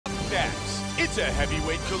It's a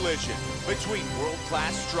heavyweight collision between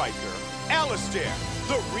world-class striker Alistair,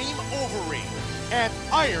 the Reem Overeem, and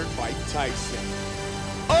Iron Mike Tyson.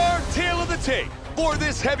 Our tale of the tape for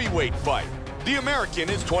this heavyweight fight. The American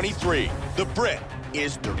is 23. The Brit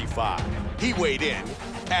is 35. He weighed in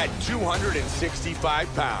at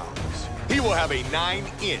 265 pounds. He will have a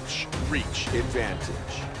 9-inch reach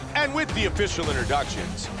advantage. And with the official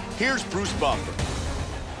introductions, here's Bruce Buffer.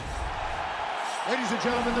 Ladies and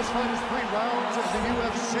gentlemen, this fight is 3 rounds of the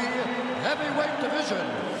UFC heavyweight division.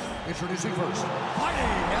 Introducing first,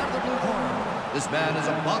 fighting out of the blue corner. This man is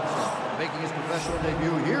a boxer, making his professional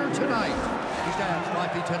debut here tonight. He stands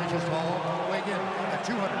 5 feet 10 inches tall, weighing in at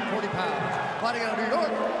 240 pounds. Fighting out of New York,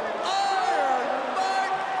 Iron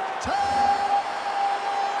Mike Tyson!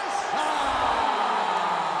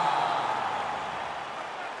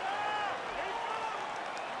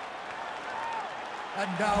 And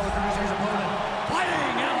now introducing his opponent,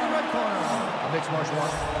 fighting out of the red corner, a mixed martial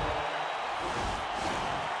art.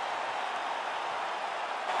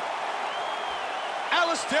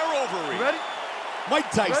 Alistair Overeem. Ready? Mike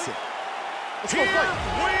Tyson. Let's Here go fight.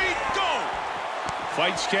 we go!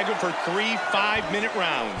 Fight scheduled for 3 5-minute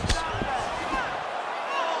rounds.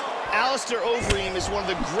 Alistair Overeem is one of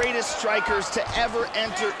the greatest strikers to ever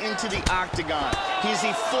enter into the octagon. He's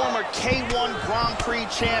the former K1 Grand Prix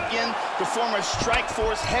champion, the former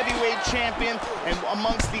Strikeforce heavyweight champion, and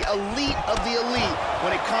amongst the elite of the elite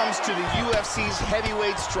when it comes to the UFC's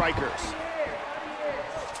heavyweight strikers.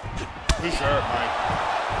 He's hurt, Mike.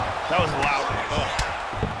 That was loud.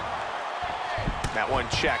 That one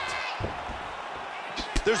checked.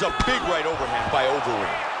 There's a big right overhand by Overeem.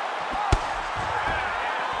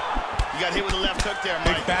 You got hit with a left hook there,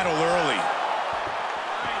 Mike. Big battle early.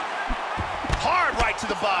 Hard right to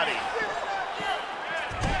the body.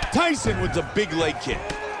 Tyson with the big leg kick.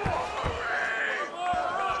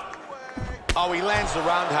 Oh, he lands the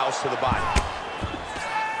roundhouse to the body.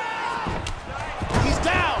 He's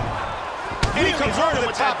down. And he comes over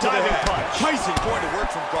the top to the head. punch. Tyson going to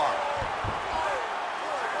work from guard.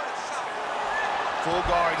 Full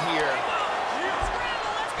guard here.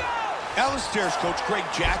 Alistair's coach, Greg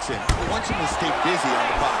Jackson, wants him to stay busy on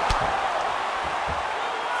the body.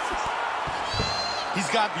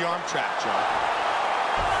 He's got the arm trap, Joe.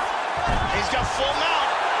 He's got full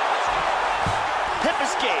mount. Hip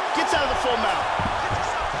escape. Gets out of the full mount.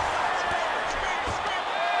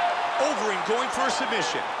 Overeem going for a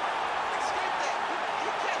submission.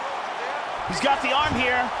 He's got the arm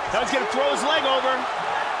here. Now he's going to throw his leg over.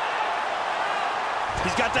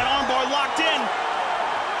 He's got that arm bar locked in.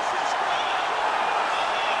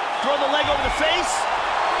 Throw the leg over the face.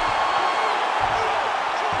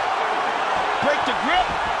 Break the grip.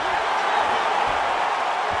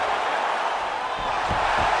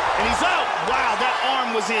 And he's out. Wow, that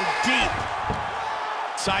arm was in deep.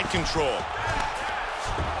 Side control.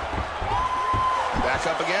 Back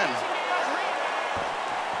up again.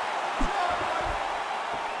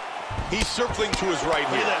 He's circling to his right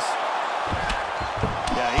Look here. at this.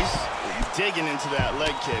 Yeah, he's digging into that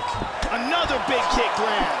leg kick. Another big kick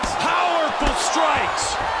lands. Powerful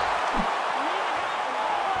strikes.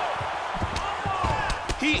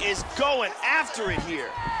 He is going after it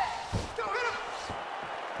here.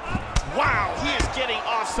 Wow, he is getting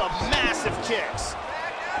off some massive kicks.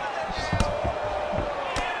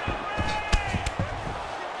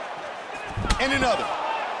 And another.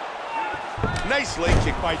 Nice leg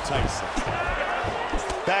kick by Tyson.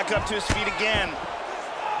 Back up to his feet again.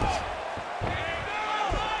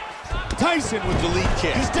 Tyson with the lead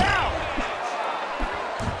kick. He's down.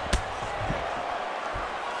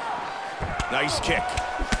 Nice kick.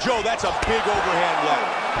 Joe, that's a big overhand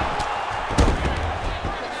left.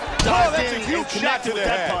 Dived that's a in huge and shot connected to the with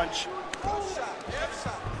that head. punch.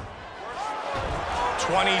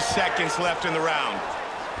 20 seconds left in the round.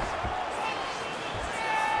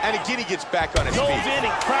 And again, he gets back on his Dove feet. in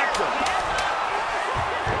and cracked him.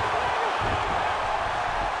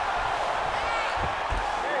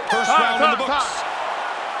 First round in the books.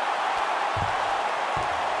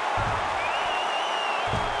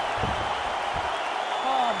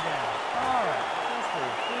 Calm down. All right. Just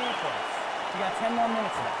breathe. Deep breath. You got 10 more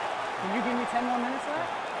minutes of that. Can you give me 10 more minutes of that?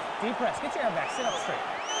 Deep breaths. Get your head back. Sit up straight.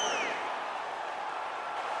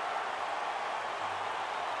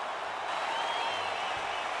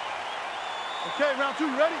 Okay, round 2,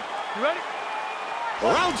 you ready? You ready?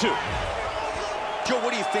 Round 2. Joe,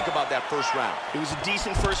 what do you think about that first round? It was a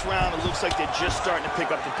decent first round. It looks like they're just starting to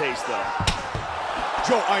pick up the pace, though.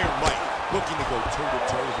 Joe, Iron Mike looking to go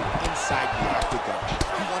toe-to-toe here inside the octagon.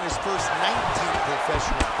 He won his first 19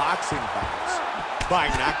 professional boxing bouts.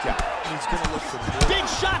 satisfying knockout. He's going to look for more. Big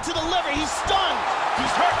shot to the liver. He's stunned.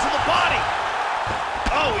 He's hurt to the body.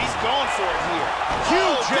 Oh, he's going for it here.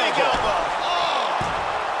 Huge big elbow.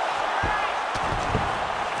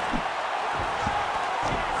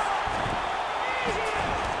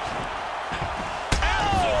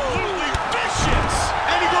 Absolutely vicious.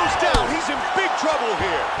 And he goes down. He's in big trouble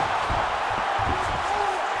here.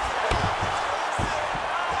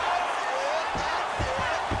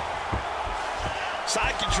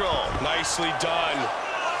 Side control. Nicely done.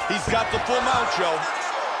 He's got the full mount, Joe.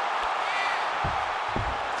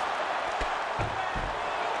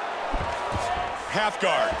 Half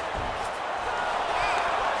guard.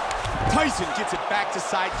 Tyson gets it back to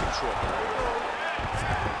side control.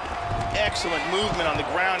 Excellent movement on the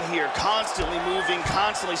ground here. Constantly moving,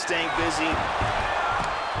 constantly staying busy.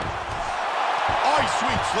 Oh, he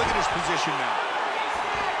sweeps. Look at his position now.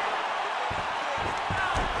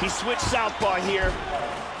 He switched southpaw here.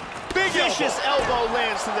 Big Vicious elbow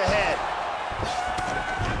lands to the head.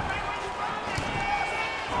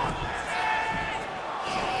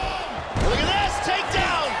 Look at this,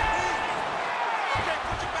 takedown.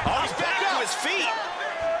 Oh, he's back to his feet.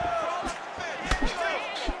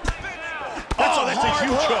 That's a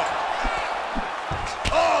huge hook.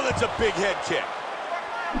 Oh, that's a big head kick.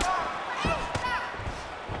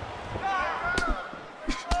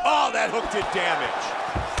 Oh, that hook did damage.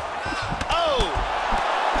 Oh.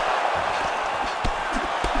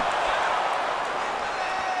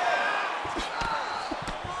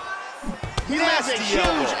 He lands a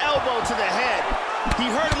huge elbow to the head. He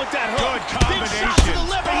hurt him with that hook. Good combination. Big shot to the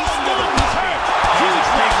liver. He's stunned. He's hurt. Huge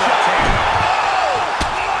leg shot. Oh,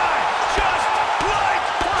 my! Just like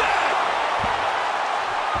that!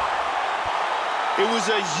 It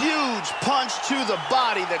was a huge punch to the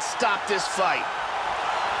body that stopped this fight.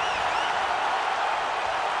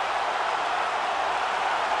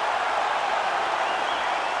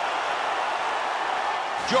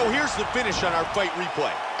 Joe, here's the finish on our fight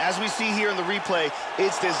replay. As we see here in the replay,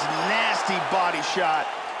 it's this nasty body shot.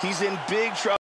 He's in big trouble.